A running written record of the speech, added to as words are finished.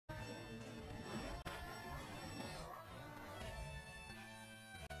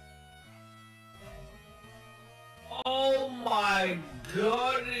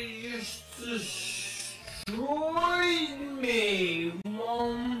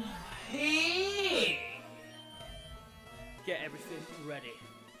get everything ready.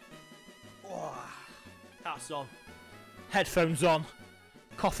 Oh, hats on, headphones on,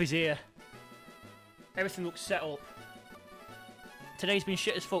 coffee's here. Everything looks set up. Today's been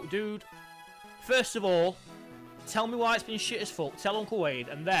shit as fuck, dude. First of all, tell me why it's been shit as fuck. Tell Uncle Wade,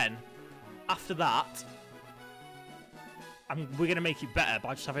 and then after that, we're gonna make it better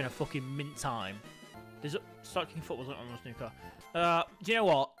by just having a fucking mint time. Start kicking foot wasn't on the snooker. Do you know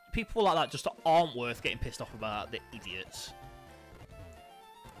what? People like that just aren't worth getting pissed off about. They're idiots.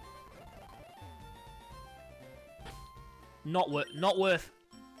 Not worth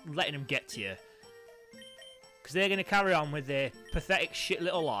letting them get to you. Because they're going to carry on with their pathetic shit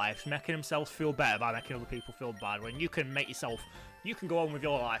little lives, making themselves feel better by making other people feel bad. When you can make yourself, you can go on with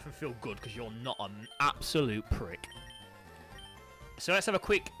your life and feel good because you're not an absolute prick. So let's have a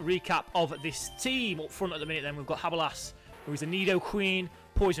quick recap of this team up front at the minute then. We've got Habelas, who is a Nidoqueen,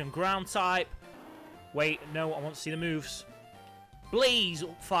 Poison Ground type. Wait, no, I want to see the moves. Blaze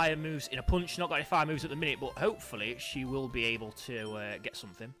fire moves in a punch. Not got any fire moves at the minute, but hopefully she will be able to get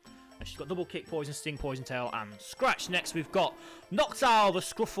something. And she's got double kick, poison, sting, poison tail, and scratch. Next we've got Noctowl the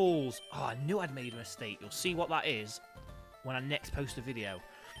Scruffles. Oh, I knew I'd made a mistake. You'll see what that is when I next post a video.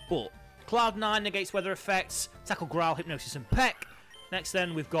 But Cloud9 negates weather effects, tackle, growl, hypnosis, and peck. Next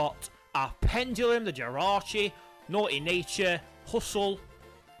then we've got our Pendulum, the Jirachi, Naughty Nature, Hustle,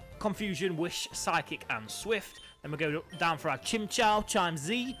 Confusion, Wish, Psychic, and Swift. Then we go down for our Chimchar, Chime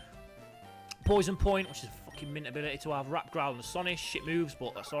Z, Poison Point, which is a fucking mint ability to have, Rap, Growl, and Astonish. Shit moves,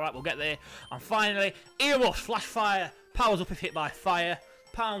 but that's alright, we'll get there. And finally, Earmuff, Flash Fire, powers up if hit by fire,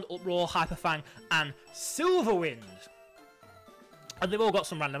 Pound, Uproar, Hyper Fang, and Silver Wind. And they've all got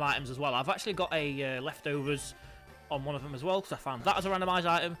some random items as well. I've actually got a leftovers on one of them as well, because I found that as a randomised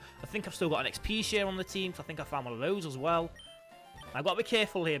item. I think I've still got an XP share on the team, so I think I found one of those as well. I've got to be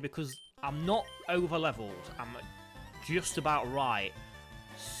careful here because I'm not over leveled. I'm just about right.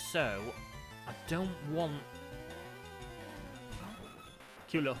 So I don't want...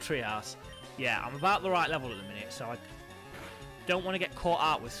 Cute little treehouse. Yeah, I'm about the right level at the minute, so I don't want to get caught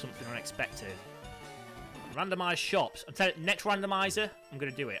out with something unexpected. Randomised shops. I'm telling you, next randomiser, I'm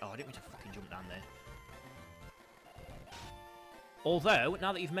going to do it. Oh, I didn't mean to fucking jump down there. Although,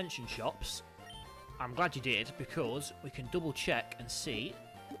 now that you've mentioned shops, I'm glad you did, because we can double check and see.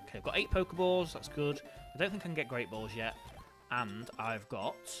 Okay, I've got 8 Pokeballs, that's good. I don't think I can get Great Balls yet. And I've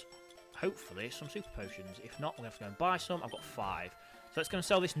got, hopefully, some Super Potions. If not, we're going to have to go and buy some. I've got 5. So let's go and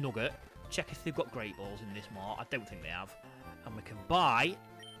sell this Nugget. Check if they've got Great Balls in this mart. I don't think they have. And we can buy...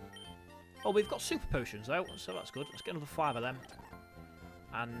 Oh, we've got Super Potions, though, so that's good. Let's get another 5 of them.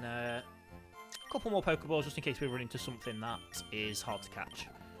 And, a couple more Pokeballs, just in case we run into something that is hard to catch.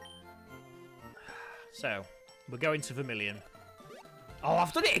 So, we're going to Vermilion. Oh,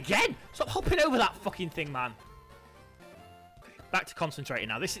 I've done it again! Stop hopping over that fucking thing, man. Okay, back to concentrating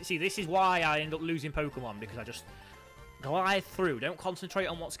now. This is why I end up losing Pokemon, because I just glide through. Don't concentrate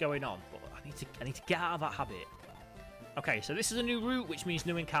on what's going on. But I need to get out of that habit. Okay, so this is a new route, which means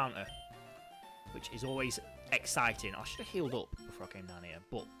new encounter, which is always exciting. I should have healed up before I came down here,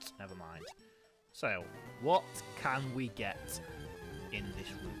 but never mind. So, what can we get in this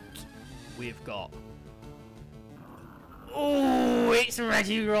route? We've got... Oh, it's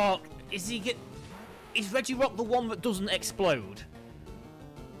Regirock! Is Regirock the one that doesn't explode?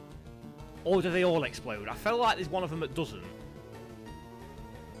 Or do they all explode? I feel like there's one of them that doesn't.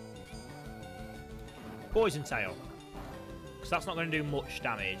 Poison Tail. Because that's not going to do much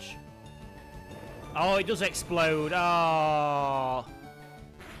damage. Oh, it does explode. Oh...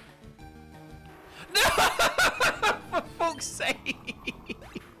 For fuck's sake!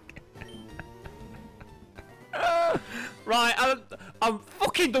 Right, I'm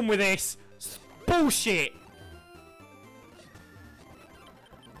fucking done with this. It's bullshit.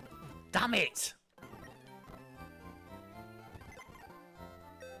 Damn it!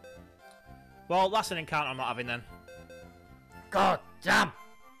 Well, that's an encounter I'm not having then. God damn!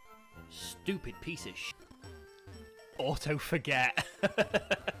 Stupid piece of shit. Auto forget.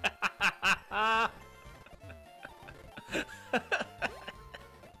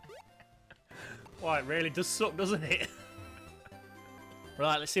 Well, it really does suck, doesn't it?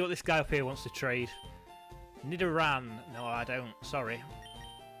 Right, let's see what this guy up here wants to trade. Nidoran. No, I don't. Sorry.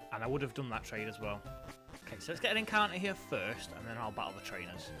 And I would have done that trade as well. Okay, so let's get an encounter here first, and then I'll battle the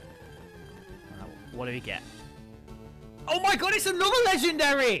trainers. What do we get? Oh my god, it's another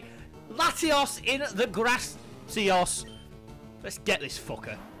legendary! Latios in the Gracios. Let's get this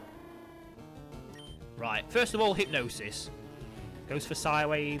fucker. Right, first of all, Hypnosis. Goes for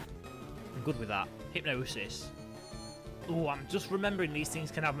Psywave. I'm good with that. Hypnosis. Oh, I'm just remembering these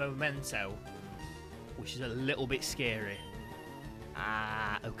things can have Memento, which is a little bit scary.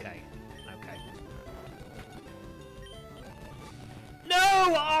 Ah, okay. Okay. No!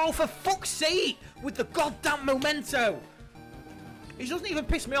 Oh, for fuck's sake! With the goddamn memento! It doesn't even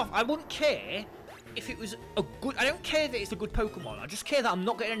piss me off. I wouldn't care if it was a good... I don't care that it's a good Pokemon. I just care that I'm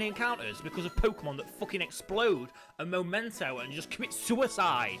not getting any encounters because of Pokemon that fucking explode a memento and just commit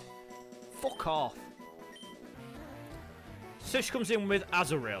suicide. Fuck off. So she comes in with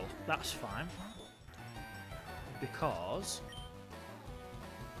Azurill. That's fine. Because...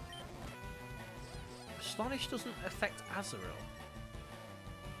 Astonish doesn't affect Azurill.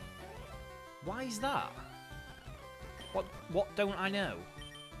 Why is that? What don't I know?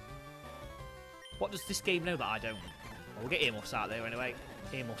 What does this game know that I don't? Well, we'll get Earmuffs out there anyway.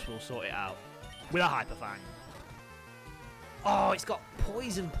 Earmuffs will sort it out. With a Hyper Fang. Oh, it's got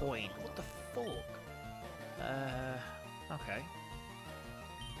Poison Point. What the fuck? Okay.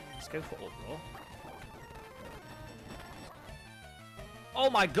 Let's go for Uproar. Oh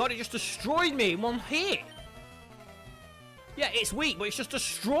my god, it just destroyed me in one hit! Yeah, it's weak, but it's just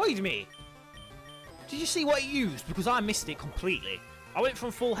destroyed me! Did you see what it used? Because I missed it completely. I went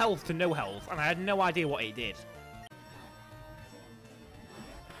from full health to no health, and I had no idea what it did.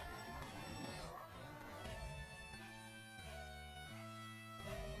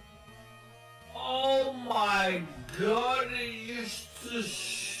 Oh my god, it just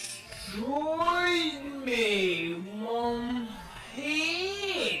destroyed me! One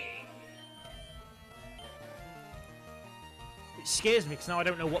hit! It scares me because now I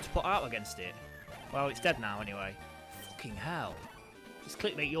don't know what to put out against it. Well, it's dead now anyway. Fucking hell. Just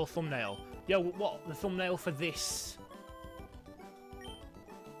clickbait your thumbnail. Yo, what? The thumbnail for this...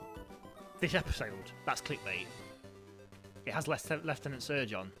 this episode. That's clickbait. It has Lieutenant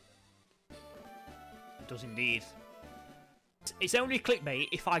Surge on. It does indeed. It's only clickbait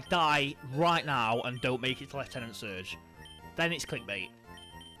if I die right now and don't make it to Lieutenant Surge. Then it's clickbait.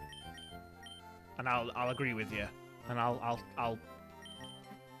 And I'll agree with you. And I'll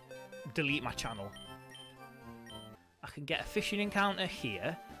delete my channel. I can get a fishing encounter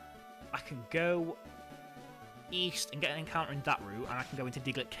here. I can go east and get an encounter in that route, and I can go into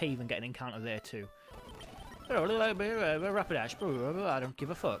Diglett Cave and get an encounter there too. Rapid Dash, I don't give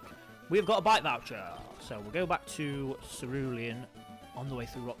a fuck. We've got a bite voucher, so we'll go back to Cerulean on the way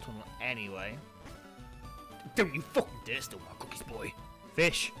through Rock Tunnel anyway. Don't you fucking dare steal my cookies, boy.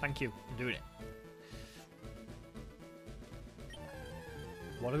 Fish, thank you. I'm doing it.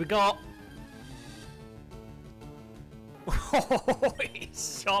 What have we got? Oh,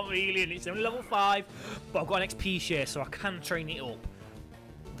 it's Charmeleon. It's only level 5, but I've got an XP share, so I can train it up.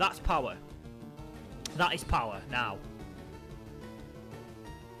 That's power. That is power now.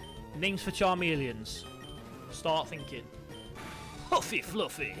 Names for Charmeleons. Start thinking. Huffy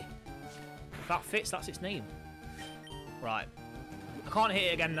Fluffy. If that fits, that's its name. Right. I can't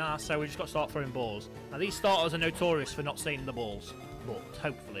hit it again now, so we just got to start throwing balls. Now, these starters are notorious for not staying the balls, but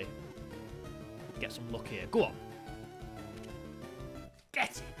hopefully get some luck here. Go on. Get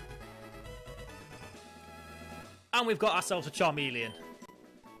it! And we've got ourselves a Charmeleon.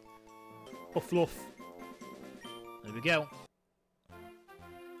 Fluff. There we go.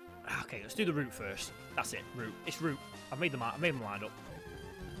 Okay, let's do the route first. That's it, route. It's route. I've made my mind up.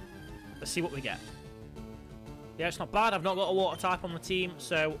 Let's see what we get. Yeah, it's not bad. I've not got a water type on the team,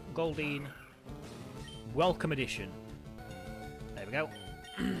 so Goldeen, welcome addition. There we go.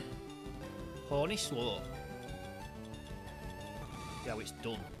 Horny Sword. Yo, it's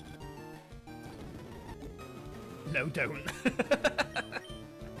done. No, don't.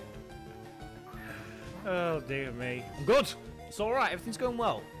 Oh, dear me. I'm good. It's alright. Everything's going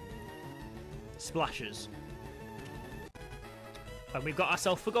well. Splashes. And we've got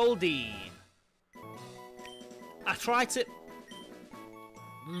ourselves a Goldeen. I tried to...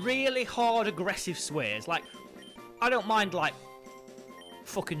 really hard, aggressive swears. Like, I don't mind, like,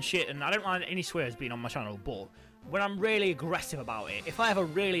 fucking shit, and I don't mind any swears being on my channel, but when I'm really aggressive about it, if I have a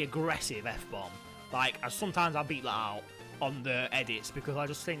really aggressive F-bomb, like, sometimes I beat that out on the edits because I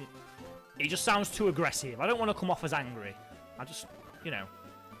just think it just sounds too aggressive. I don't want to come off as angry. I just, you know,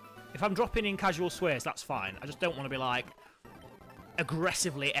 if I'm dropping in casual swears, that's fine. I just don't want to be, like,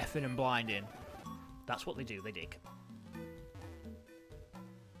 aggressively effing and blinding. That's what they do, they dig.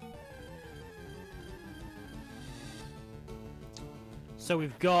 So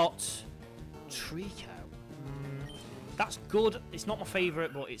we've got Trico. That's good. It's not my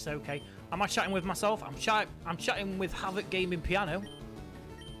favourite, but it's okay. Am I chatting with myself? I'm chatting with Havoc Gaming Piano.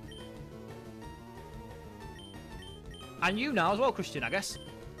 And you now as well, Christian, I guess.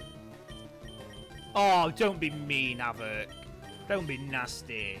 Oh, don't be mean, Havoc. Don't be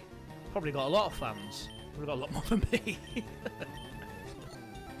nasty. Probably got a lot of fans. Probably got a lot more than me.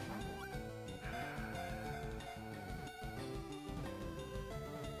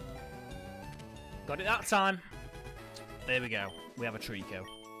 Got it that time. There we go. We have a Trico.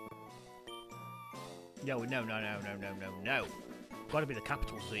 No. Gotta be the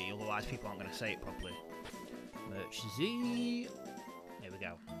capital Z, otherwise people aren't going to say it properly. Merch Z. There we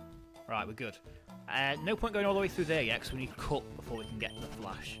go. Right, we're good. No point going all the way through there yet, because we need to cut before we can get to the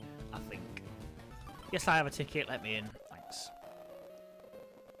flash, I think. Yes, I have a ticket. Let me in. Thanks.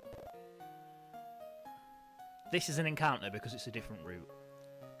 This is an encounter because it's a different route.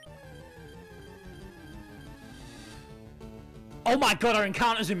 Oh my god, our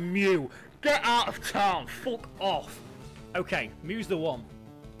encounter's in Mew! Get out of town! Fuck off! Okay, Mew's the one.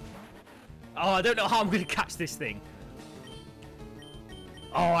 Oh, I don't know how I'm going to catch this thing.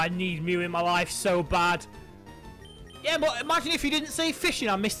 Oh, I need Mew in my life so bad. Yeah, but imagine if you didn't say fishing,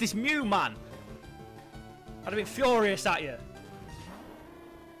 I missed this Mew, man. I'd have been furious at you.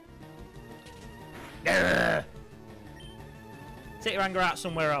 Take your anger out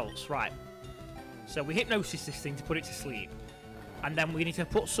somewhere else. Right. So we hypnosis this thing to put it to sleep. And then we need to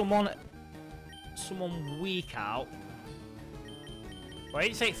put someone weak out. Well, I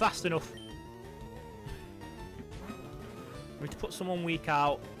didn't say it fast enough. We need to put someone weak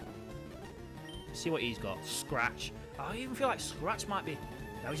out. See what he's got. Scratch. I even feel like Scratch might be...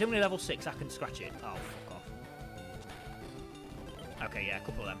 No, he's only level 6. I can scratch it. Oh, fuck off. Okay, yeah, a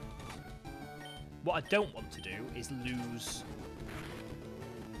couple of them. What I don't want to do is lose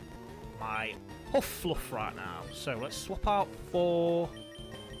my Huff Fluff right now. So let's swap out for...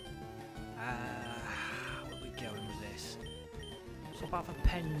 where are we going with this? Swap out for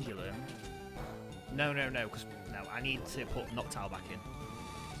Pendulum. No, because no, I need to put Noctowl back in.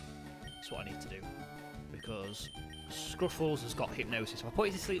 That's what I need to do. Because Scruffles has got Hypnosis. If I put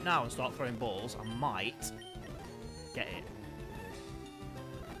it to sleep now and start throwing balls, I might get it.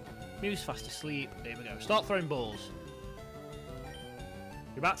 Mew's fast asleep. There we go. Start throwing balls.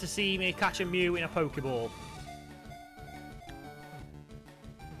 You're about to see me catch a Mew in a Pokeball.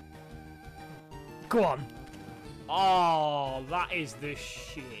 Go on. Oh, that is the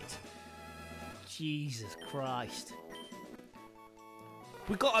shit. Jesus Christ.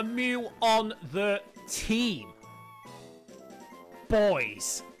 We got a Mew on the team.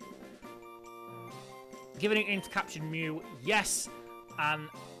 Boys. Giving it in to capture Mew. Yes. And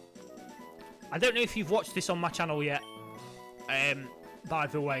I don't know if you've watched this on my channel yet. By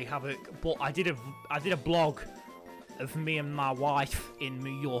the way, Havoc, but I did a blog of me and my wife in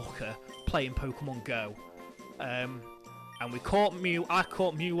Mallorca playing Pokemon Go, and we caught Mew. I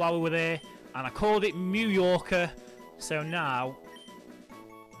caught Mew while we were there, and I called it Mew Yorker. So now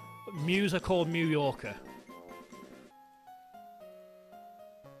Mews are called Mew Yorker.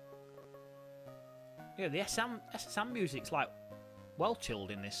 Yeah, the SSM music's like well chilled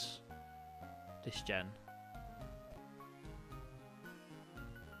in this gen.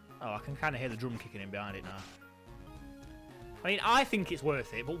 Oh, I can kind of hear the drum kicking in behind it now. I mean, I think it's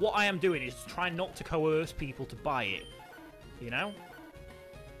worth it, but what I am doing is trying not to coerce people to buy it. You know?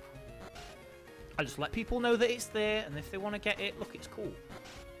 I just let people know that it's there, and if they want to get it, look, it's cool.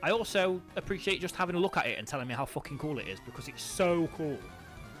 I also appreciate just having a look at it and telling me how fucking cool it is, because it's so cool.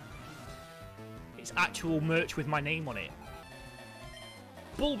 It's actual merch with my name on it.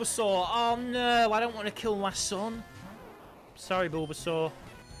 Bulbasaur! Oh no, I don't want to kill my son. Sorry, Bulbasaur.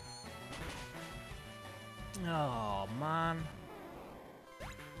 Oh, man.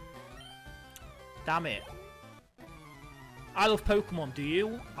 Damn it. I love Pokemon, do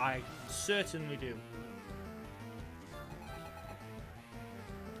you? I certainly do.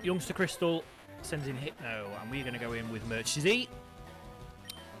 Youngster Crystal sends in Hypno, and we're going to go in with Merch Z.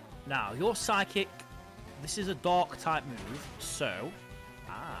 Now, your Psychic, this is a Dark type move, so...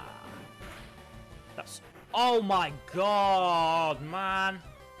 That's... Oh my god, man!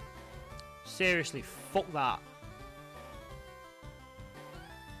 Seriously, fuck that.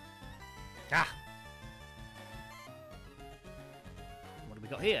 Ah! What have we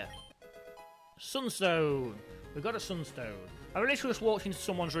got here? Sunstone! We've got a Sunstone. I literally just walked into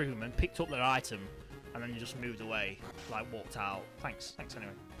someone's room and picked up their item, and then just moved away, like walked out. Thanks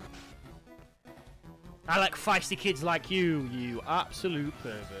anyway. I like feisty kids like you, you absolute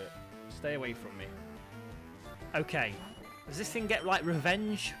pervert. Stay away from me. Okay. Does this thing get, like,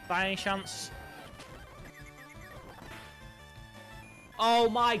 revenge by any chance? Oh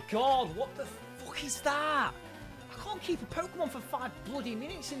my god, what the fuck is that? I can't keep a Pokemon for 5 bloody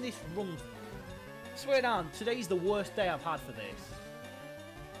minutes in this run. Swear down, today's the worst day I've had for this.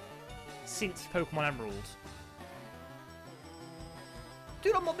 Since Pokemon Emerald.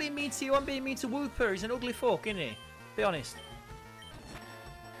 Dude, I'm not being mean to you, I'm being mean to Wooper. He's an ugly fuck, isn't he? Be honest.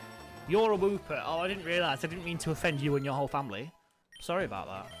 You're a Wooper. Oh, I didn't realise. I didn't mean to offend you and your whole family. Sorry about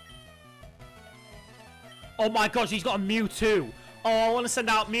that. Oh my gosh, he's got a Mew too. Oh, I want to send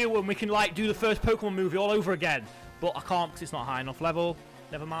out Mew and we can like do the first Pokemon movie all over again. But I can't because it's not high enough level.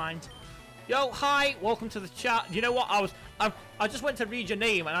 Never mind. Yo, hi, welcome to the chat. You know what? I just went to read your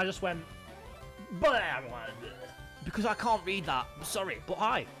name and I just went blah, blah, blah, because I can't read that. Sorry, but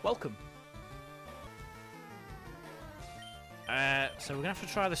hi, welcome. So we're gonna have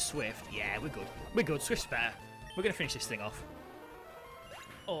to try the Swift. Yeah, we're good. We're good. Swift's better. We're gonna finish this thing off.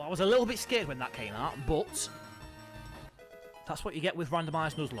 Oh, I was a little bit scared when that came out, but that's what you get with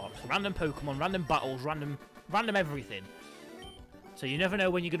randomised Nuzlocke. Random Pokemon, random battles, random everything. So you never know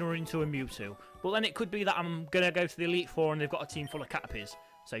when you're going to run into a Mewtwo. But then it could be that I'm going to go to the Elite Four and they've got a team full of Caterpies.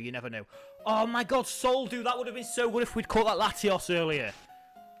 So you never know. Oh my god, Soul, dude, that would have been so good if we'd caught that Latios earlier.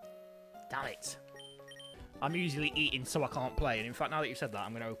 Damn it. I'm usually eating so I can't play. And in fact, now that you've said that,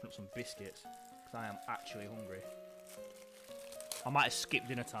 I'm going to open up some biscuits. Because I am actually hungry. I might have skipped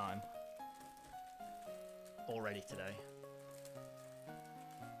dinner time already today.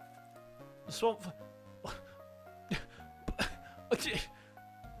 The swamp... I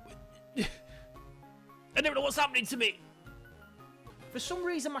don't know what's happening to me. For some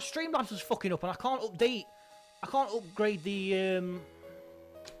reason, my Streamlabs was fucking up, and I can't update. I can't upgrade the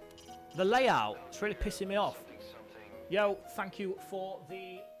layout. It's really pissing me off. Yo, thank you for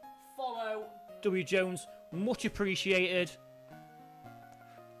the follow, W Jones. Much appreciated.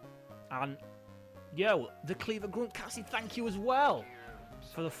 And yo, the Cleaver Grunt Cassie, thank you as well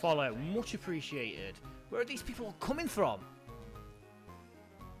for the follow. Much appreciated. Where are these people coming from?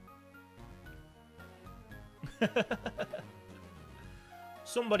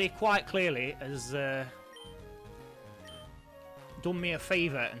 Somebody quite clearly has done me a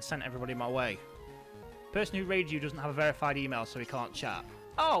favour and sent everybody my way. Person who raided you doesn't have a verified email, so he can't chat.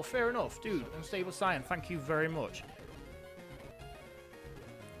 Oh, fair enough, dude. Unstable Cyan, thank you very much.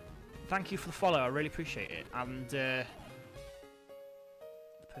 Thank you for the follow, I really appreciate it. And the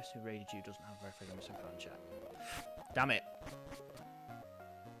person who raided you doesn't have a verified email, so he can't chat. Damn it.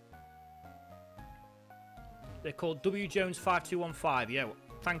 They're called WJones5215. Yo,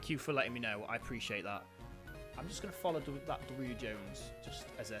 thank you for letting me know. I appreciate that. I'm just going to follow that W Jones just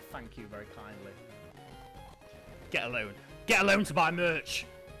as a thank you very kindly. Get a loan. Get a loan to buy merch.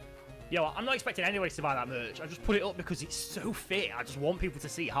 Yo, I'm not expecting anybody to buy that merch. I just put it up because it's so fit. I just want people to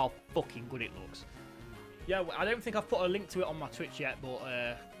see how fucking good it looks. Yo, I don't think I've put a link to it on my Twitch yet, but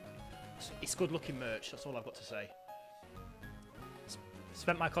it's good looking merch. That's all I've got to say.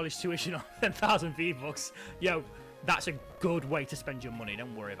 Spent my college tuition on 10,000 V-Bucks. Yo, that's a good way to spend your money.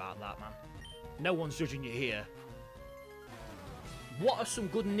 Don't worry about that, man. No one's judging you here. What are some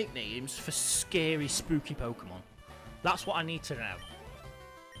good nicknames for scary, spooky Pokemon? That's what I need to know.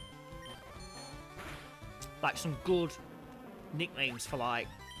 Like some good nicknames for like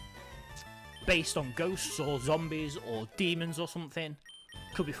based on ghosts or zombies or demons or something.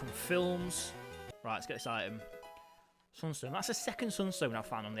 Could be from films. Right, let's get this item. Sunstone. That's the second Sunstone I've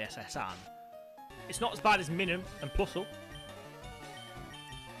found on the SSN. It's not as bad as Minun and Plusle.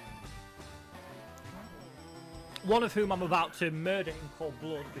 One of whom I'm about to murder in cold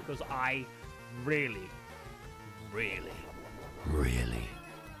blood because I really, really, really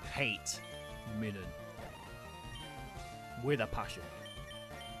hate Minun. With a passion.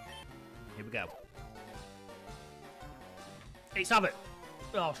 Here we go. It's Abbott.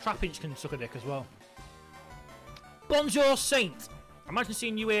 Oh, Trapinch can suck a dick as well. Bonjour, Saint. Imagine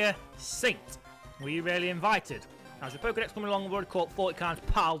seeing you here, Saint. Were you really invited? As your Pokédex coming along, I've already caught 40 kinds,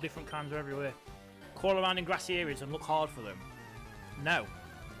 pal, different kinds are everywhere. Crawl around in grassy areas and look hard for them. No.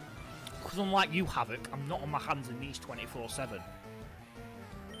 Because unlike you, Havoc, I'm not on my hands and knees 24/7.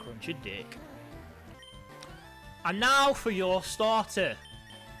 Crunch your dick. And now for your starter,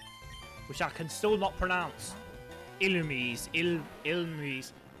 which I can still not pronounce. Illumise.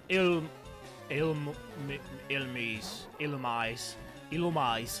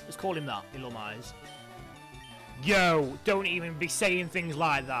 Let's call him that. Illumise. Yo, don't even be saying things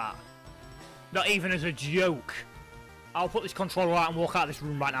like that. Not even as a joke. I'll put this controller out and walk out of this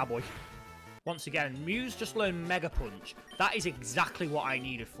room right now, boy. Once again, Mew's just learned Mega Punch. That is exactly what I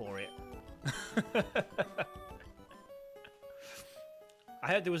needed for it. I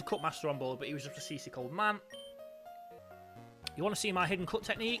heard there was a cut master on board, but he was just a seasick old man. You want to see my hidden cut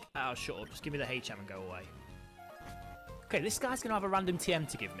technique? Oh, shut up. Just give me the HM and go away. Okay, this guy's going to have a random TM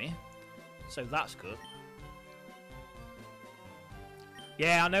to give me. So that's good.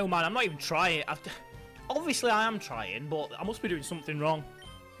 Yeah, I know, man. I'm not even trying. Obviously, I am trying, but I must be doing something wrong.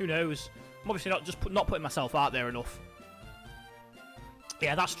 Who knows? I'm obviously not putting myself out there enough.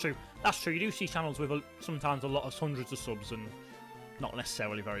 Yeah, that's true. That's true. You do see channels with sometimes a lot of hundreds of subs and not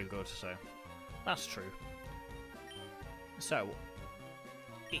necessarily very good, so that's true. So,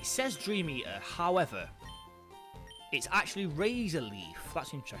 it says Dream Eater, however, it's actually Razor Leaf.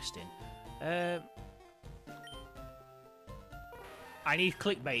 That's interesting. I need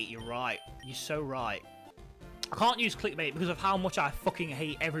clickbait, you're right. You're so right. I can't use clickbait because of how much I fucking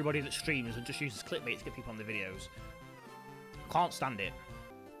hate everybody that streams and just uses clickbait to get people on the videos. Can't stand it.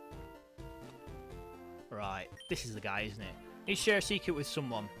 Right, this is the guy, isn't it? Need to share a secret with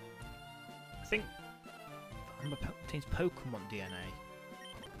someone. I think... contains Pokemon DNA.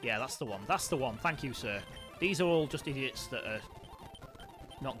 Yeah, that's the one. That's the one. Thank you, sir. These are all just idiots that are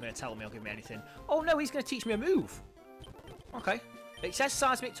not going to tell me or give me anything. Oh, no, he's going to teach me a move. Okay. It says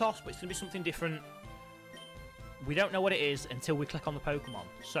Seismic Toss, but it's going to be something different. We don't know what it is until we click on the Pokemon.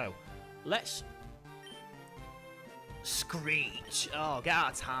 So, let's... Screech. Oh, get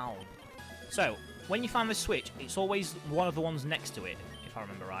out of town. So, when you find the switch, it's always one of the ones next to it, if I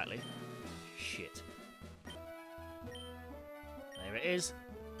remember rightly. Shit. There it is.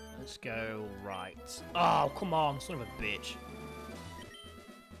 Let's go right. Oh, come on, son of a bitch.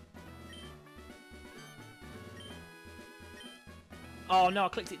 Oh, no, I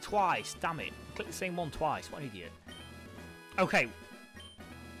clicked it twice. Damn it. I clicked the same one twice. What an idiot. Okay.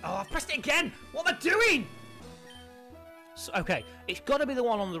 Oh, I've pressed it again. What am I doing? So, okay, it's got to be the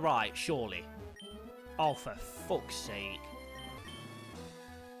one on the right, surely. Oh, for fuck's sake.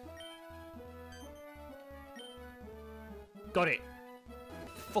 Got it.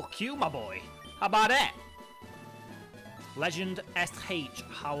 Fuck you, my boy. How about that? Legend SH,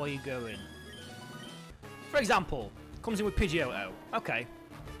 how are you going? For example, comes in with Pidgeotto. Okay.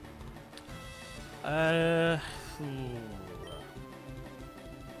 Oh,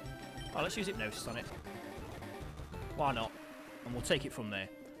 let's use Hypnosis on it. Why not? And we'll take it from there.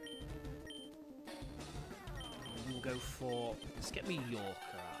 We'll go for... Let's get me Yorker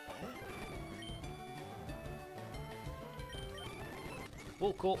out there.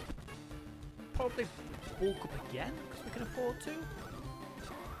 Bulk up. Probably bulk up again, because we can afford to.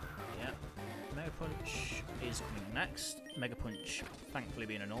 Yeah. Mega Punch is coming next. Mega Punch, thankfully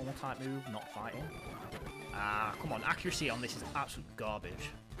being a normal type move, not fighting. Ah, come on. Accuracy on this is absolute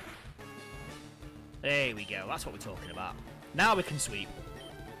garbage. There we go. That's what we're talking about. Now we can sweep.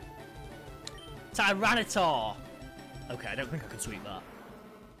 Tyranitar. Okay, I don't think I can sweep that.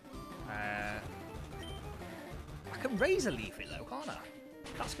 I can Razor Leaf it though, can't I?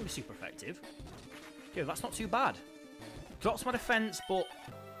 That's going to be super effective. Yo, that's not too bad. Drops my defense, but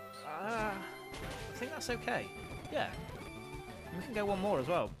I think that's okay. Yeah. And we can go one more as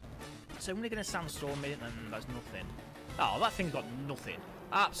well. So we're going to Sandstorm it, and that's nothing. Oh, that thing's got nothing.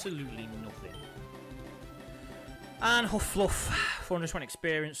 Absolutely nothing. And Huffluff, 420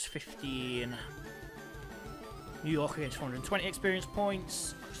 experience, 15. New York against 420 experience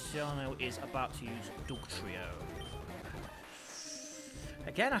points. Cristiano is about to use Dugtrio.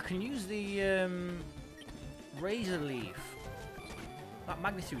 Again, I can use the Razor Leaf. That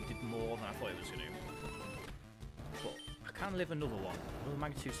Magnitude did more than I thought it was going to. But I can live another one. Another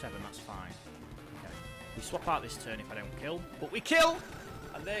Magnitude 7, that's fine. Okay. We swap out this turn if I don't kill. But we kill!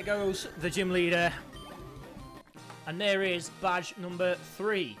 And there goes the gym leader. And there is badge number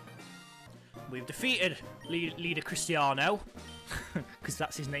 3. We've defeated leader Cristiano. Because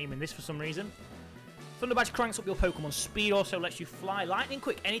that's his name in this for some reason. Thunder Badge cranks up your Pokemon speed, also lets you fly lightning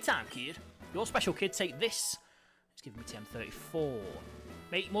quick anytime, kid. Your special, kid. Take this. It's giving me TM34.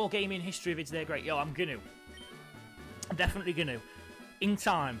 Make more gaming history vids, they're great. Yo, I'm gonna. I'm definitely gonna. In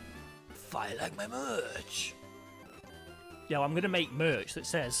time. Fire like my merch. Yo, I'm gonna make merch that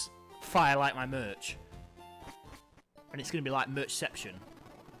says, fire like my merch. And it's gonna be like Merchception.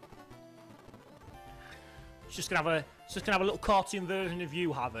 It's just gonna have a little cartoon version of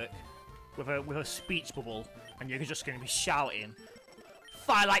you, Havoc, with a speech bubble, and you're just gonna be shouting,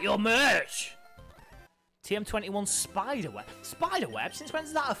 "Fire like your merch!" TM21 Spiderweb. Spiderweb? Since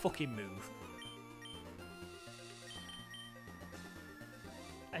when's that a fucking move?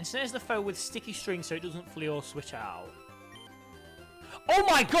 And snares the foe with sticky string so it doesn't flee or switch out. Oh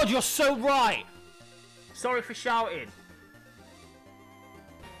my god, you're so right! Sorry for shouting.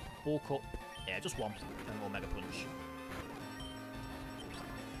 Bulk up. Yeah, just one. And more Mega Punch.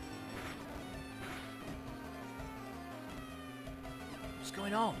 What's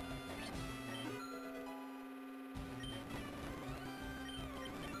going on?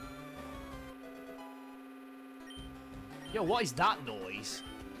 Yo, what is that noise?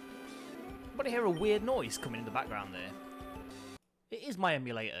 Anybody hear a weird noise coming in the background there? It is my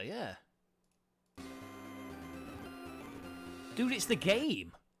emulator, yeah. Dude, it's the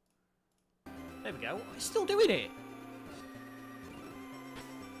game. There we go. It's still doing it.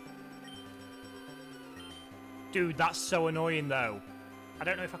 Dude, that's so annoying, though. I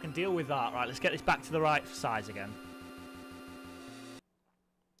don't know if I can deal with that. Right, let's get this back to the right size again.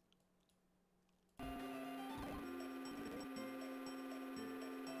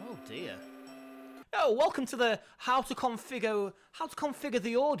 Oh, dear. Oh, welcome to the how to configure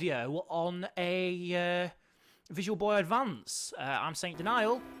the audio on a Visual Boy Advance. I'm Saint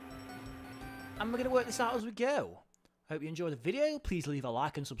Denial, and we're going to work this out as we go. Hope you enjoyed the video. Please leave a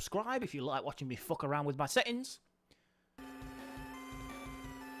like and subscribe if you like watching me fuck around with my settings.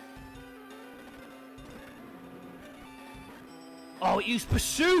 Oh, it used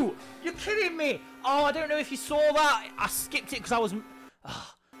Pursuit! You're kidding me! Oh, I don't know if you saw that. I skipped it because I was...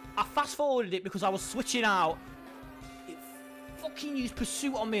 I fast-forwarded it because I was switching out. It fucking used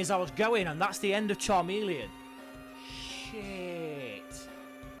Pursuit on me as I was going, and that's the end of Charmeleon. Shit.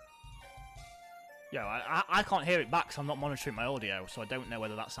 Yo, I can't hear it back because I'm not monitoring my audio, so I don't know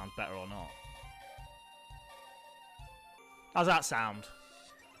whether that sounds better or not. How's that sound?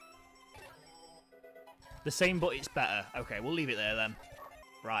 The same, but it's better. Okay, we'll leave it there then.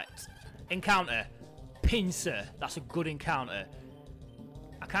 Right. Encounter. Pinsir. That's a good encounter.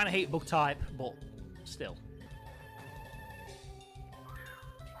 I kind of hate bug type, but still.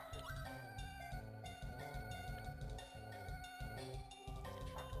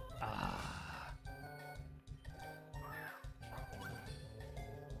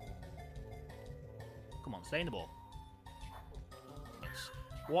 Come on, stay in the ball. Yes.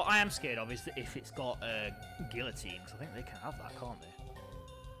 What I am scared of is that if it's got guillotine, because I think they can have that, can't they?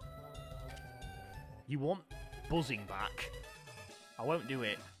 You want buzzing back. I won't do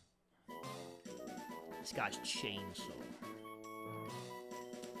it. This guy's chainsaw.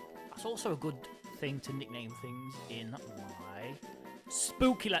 That's also a good thing to nickname things in my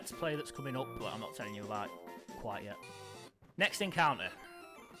spooky Let's Play that's coming up, but I'm not telling you about quite yet. Next encounter.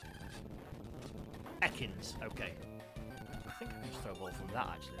 Ekans. Okay. I think I can just throw a ball from that,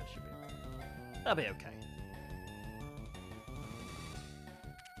 actually. That should be okay. That'll be okay.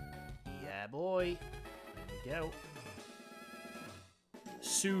 Yeah, boy. There we go.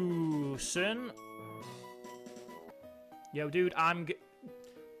 Susan. Yo, dude, I'm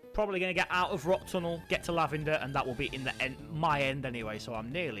probably going to get out of Rock Tunnel, get to Lavender, and that will be in the end, my end anyway, so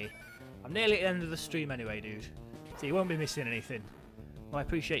I'm nearly at the end of the stream anyway, dude. So you won't be missing anything. Well, I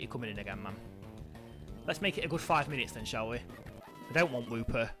appreciate you coming in again, man. Let's make it a good 5 minutes then, shall we? I don't want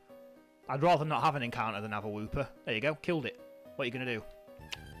Wooper. I'd rather not have an encounter than have a Wooper. There you go, killed it. What are you going to do?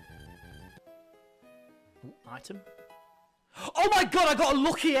 Ooh, item. Oh my god, I got a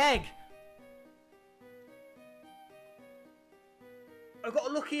lucky egg! I got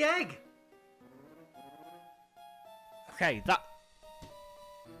a lucky egg! Okay,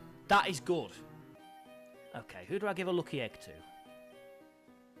 that is good. Okay, who do I give a lucky egg to?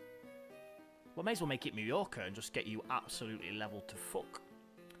 Well, may as well make it Mallorca and just get you absolutely leveled to fuck.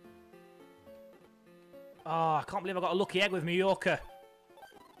 Oh, I can't believe I got a lucky egg with Mallorca.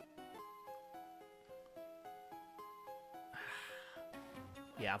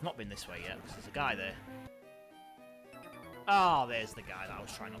 Yeah, I've not been this way yet, because there's a guy there. Oh, there's the guy that I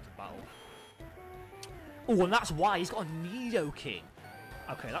was trying not to battle. Oh, and that's why he's got a Nidoking.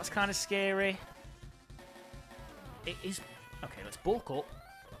 Okay, that's kind of scary. It is... Okay, let's bulk up.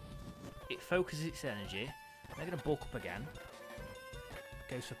 It focuses its energy. They're going to bulk up again.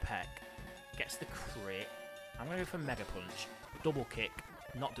 Goes for Peck. Gets the crit. I'm going to go for Mega Punch. Double Kick.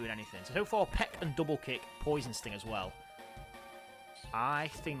 Not doing anything. So far, Peck and Double Kick. Poison Sting as well. I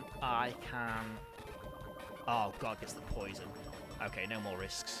think I can... Oh, God, gets the poison. Okay, no more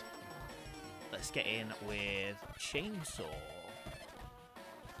risks. Let's get in with Chainsaw.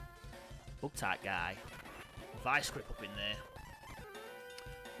 Bug-type guy. Vice Grip up in there.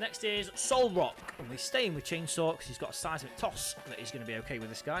 Next is Soul Rock. And we're staying with Chainsaw because he's got a seismic toss that is going to be okay with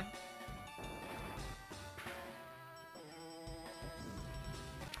this guy.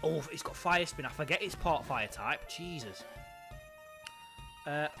 Oh, he's got Fire Spin. I forget it's part Fire type. Jesus.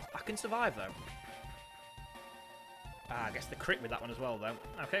 I can survive though. I guess the crit with that one as well though.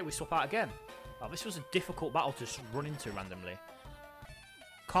 Okay, we swap out again. Oh, this was a difficult battle to run into randomly.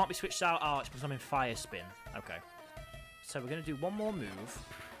 Can't be switched out Arch because I'm in Fire Spin. Okay. So we're going to do one more move.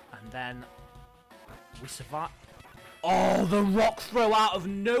 And then we survive. Oh, the rock throw out of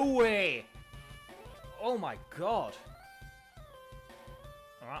nowhere. Oh my god.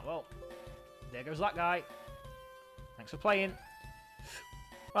 Alright, well. There goes that guy. Thanks for playing.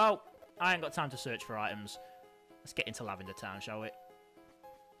 Well, I ain't got time to search for items. Let's get into Lavender Town, shall we?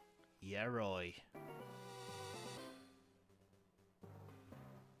 Yeah, Roy.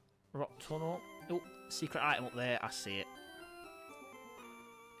 Rock Tunnel. Oh, secret item up there. I see it.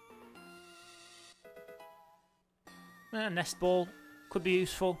 Nest ball. Could be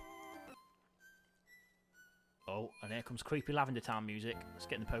useful. Oh, and here comes creepy Lavender Town music. Let's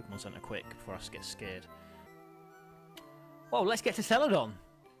get in the Pokemon Center quick before I get scared. Well, let's get to Celadon.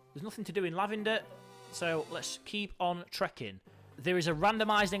 There's nothing to do in Lavender, so let's keep on trekking. There is a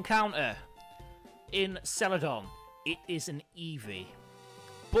randomised encounter in Celadon. It is an Eevee,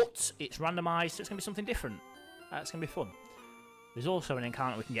 but it's randomised, so it's going to be something different. It's going to be fun. There's also an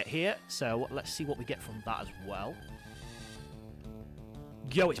encounter we can get here, so let's see what we get from that as well.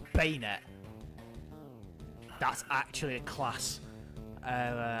 Yo, it's Bayonet. That's actually a class.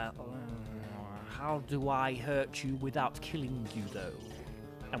 How do I hurt you without killing you, though?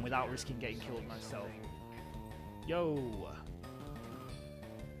 And without risking getting killed myself? Yo!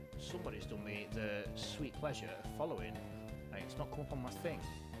 Somebody's done me the sweet pleasure of following. Hey, it's not come up on my thing.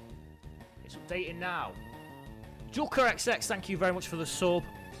 It's updating now. Joker XX, thank you very much for the sub.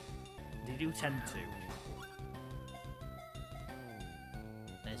 They do tend to.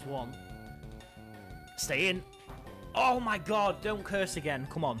 There's one. Stay in. Oh my god, don't curse again.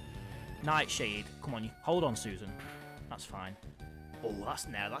 Come on. Nightshade. Come on, hold on, Susan. That's fine. Oh,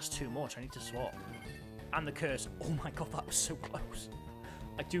 that's too much. I need to swap. And the curse. Oh my god, that was so close.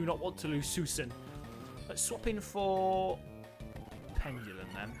 I do not want to lose Susan. Let's swap in for Pendulum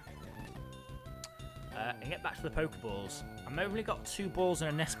then. And get back to the Pokeballs. I've only got 2 balls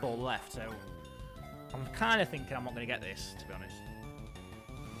and a nest ball left, so I'm kind of thinking I'm not going to get this, to be honest.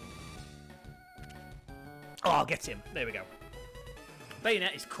 Oh, I'll get him. There we go.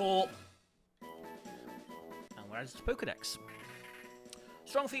 Bayonet is caught. And we're added to Pokedex.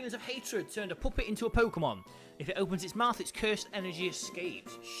 Strong feelings of hatred turned a puppet into a Pokemon. If it opens its mouth, its cursed energy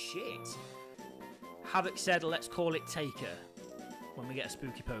escapes. Shit. Havoc said, let's call it Taker. When we get a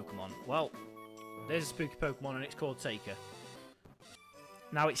spooky Pokemon. Well, there's a spooky Pokemon and it's called Taker.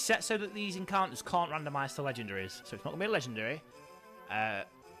 Now, it's set so that these encounters can't randomise to legendaries. So it's not going to be a legendary.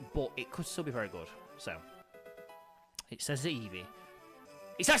 But it could still be very good. So, it says the Eevee.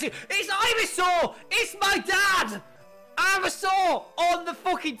 It's Ivysaur! It's my dad! Ivysaur on the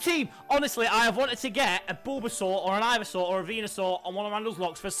fucking team! Honestly, I have wanted to get a Bulbasaur or an Ivysaur or a Venusaur on one of my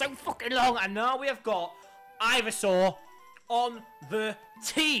Nuzlockes for so fucking long, and now we have got Ivysaur on the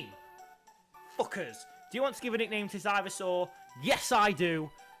team. Fuckers. Do you want to give a nickname to this Ivysaur? Yes, I do.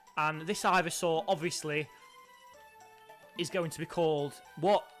 And this Ivysaur, obviously, is going to be called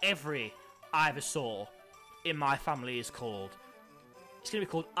what every Ivysaur in my family is called. It's going to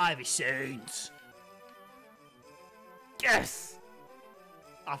be called Ivy Saints. Yes!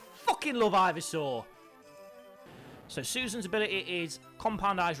 I fucking love Ivysaur. So Susan's ability is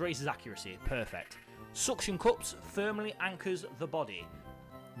Compound Eyes raises accuracy. Perfect. Suction Cups firmly anchors the body.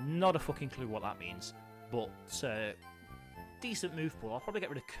 Not a fucking clue what that means. But decent move pool. I'll probably get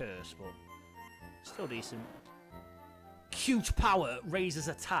rid of Curse, but still decent. Huge Power raises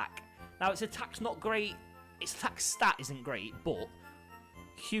attack. Now its attack's not great. Its attack stat isn't great, but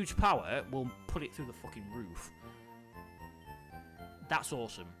Huge Power will put it through the fucking roof. That's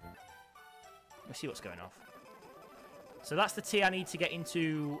awesome. Let's see what's going off. So that's the tier I need to get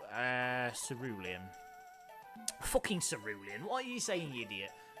into Cerulean. Fucking Cerulean. What are you saying, you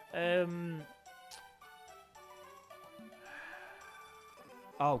idiot?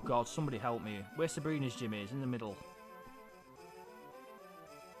 Oh god, somebody help me. Where Sabrina's gym is, in the middle.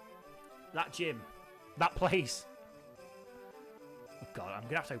 That gym. That place. Oh god, I'm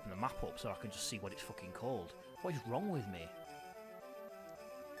gonna have to open the map up so I can just see what it's fucking called. What is wrong with me?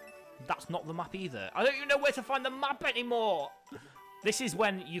 That's not the map either. I don't even know where to find the map anymore. This is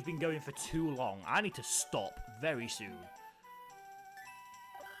when you've been going for too long. I need to stop very soon.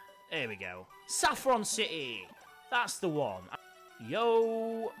 There we go. Saffron City. That's the one.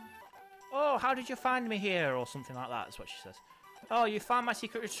 Yo. Oh, how did you find me here? Or something like that. That's what she says. Oh, you found my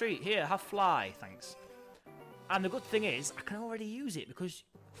secret retreat. Here, have Fly. Thanks. And the good thing is, I can already use it because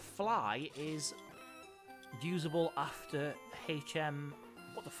Fly is usable after HM...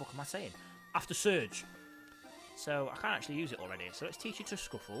 What the fuck am I saying? After Surge. So I can't actually use it already. So let's teach you to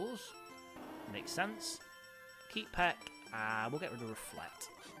Scuffles. Makes sense. Keep Peck. We'll get rid of Reflect.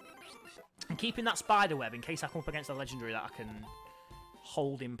 And keeping that spider web in case I come up against a legendary that I can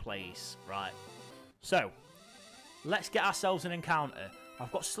hold in place. Right. So, let's get ourselves an encounter.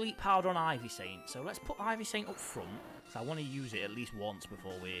 I've got Sleep Powder on Ivy Saint. So let's put Ivy Saint up front. So I want to use it at least once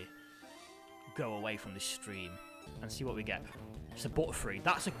before we go away from this stream. And see what we get. It's a Butterfree.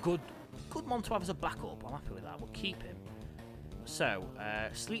 That's a good one to have as a backup. I'm happy with that. We'll keep him. So,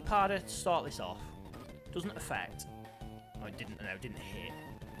 Sleep Powder to start this off. Doesn't affect. Oh, it didn't. No, it didn't hit.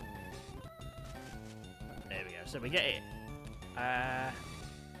 There we go. So we get it.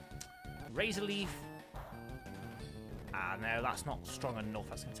 Razor Leaf. no, that's not strong enough.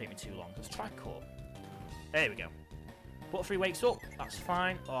 That's going to take me too long. Let's try cut. There we go. Butterfree wakes up. That's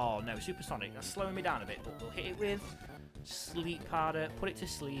fine. Oh, no, Supersonic. That's slowing me down a bit, but we'll hit it with Sleep Powder, put it to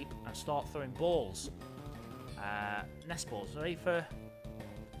sleep, and start throwing balls. Nest balls. Are they for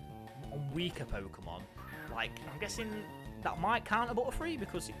on weaker Pokemon? Like, I'm guessing that might count a Butterfree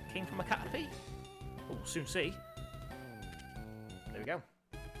because it came from a Caterpie. Oh, we'll soon see. There we go.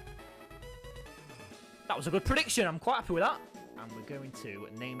 That was a good prediction. I'm quite happy with that. And we're going to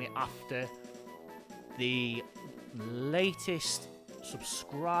name it after the latest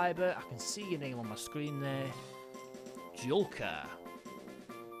subscriber. I can see your name on my screen there. Julka.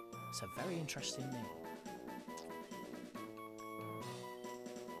 It's a very interesting name.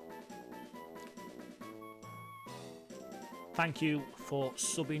 Thank you for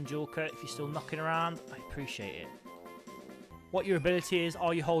subbing, Julka. If you're still knocking around, I appreciate it. What your ability is,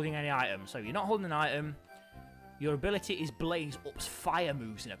 are you holding any item? So you're not holding an item. Your ability is Blaze ups fire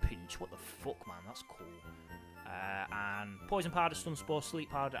moves in a pinch. What the fuck, man? That's cool. And Poison Powder, Stun Spore, Sleep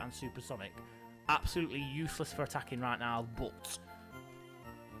Powder, and Supersonic. Absolutely useless for attacking right now, but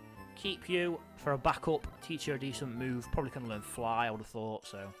keep you for a backup. Teach you a decent move. Probably can learn Fly, I would have thought,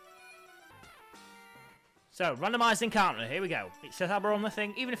 so. So, randomised encounter. Here we go. It says Abra on the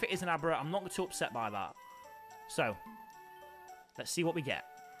thing. Even if it is an Abra, I'm not too upset by that. So, let's see what we get.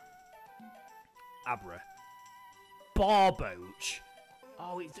 Abra. Barboach.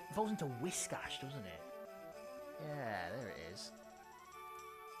 Oh, it evolves into Whiscash, doesn't it? Yeah, there it is.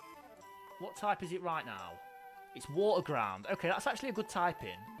 What type is it right now? It's Water Ground. Okay, that's actually a good type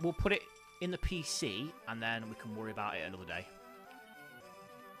in. We'll put it in the PC, and then we can worry about it another day.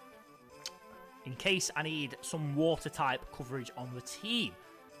 In case I need some water type coverage on the team.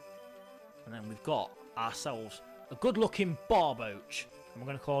 And then we've got ourselves a good looking Barboach. And we're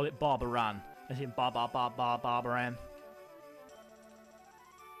going to call it Barbaran. As in Barbaran.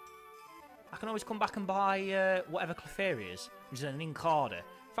 I can always come back and buy whatever Clefairy is, which is an Incarder.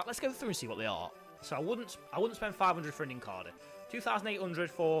 In fact, let's go through and see what they are. So I wouldn't spend 500 for an Incarder.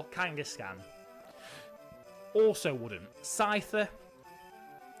 2,800 for Kangaskhan. Also wouldn't. Scyther.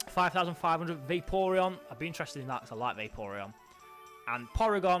 5,500. Vaporeon. I'd be interested in that because I like Vaporeon. And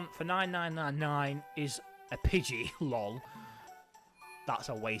Porygon for 9,999 is a Pidgey. Lol. That's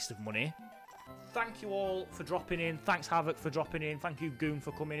a waste of money. Thank you all for dropping in. Thanks, Havoc, for dropping in. Thank you, Goon,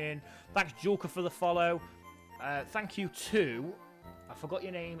 for coming in. Thanks, Julka, for the follow. Thank you to... I forgot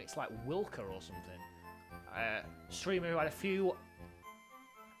your name. It's like Wilker or something. Streamer who had a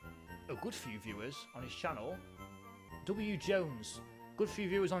good few viewers on his channel. W. Jones. Good few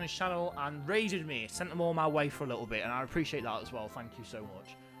viewers on his channel and raided me. Sent them all my way for a little bit, and I appreciate that as well. Thank you so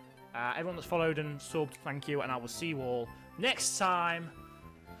much. Everyone that's followed and subbed, thank you, and I will see you all next time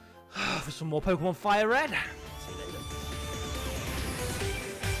for some more Pokemon Fire Red.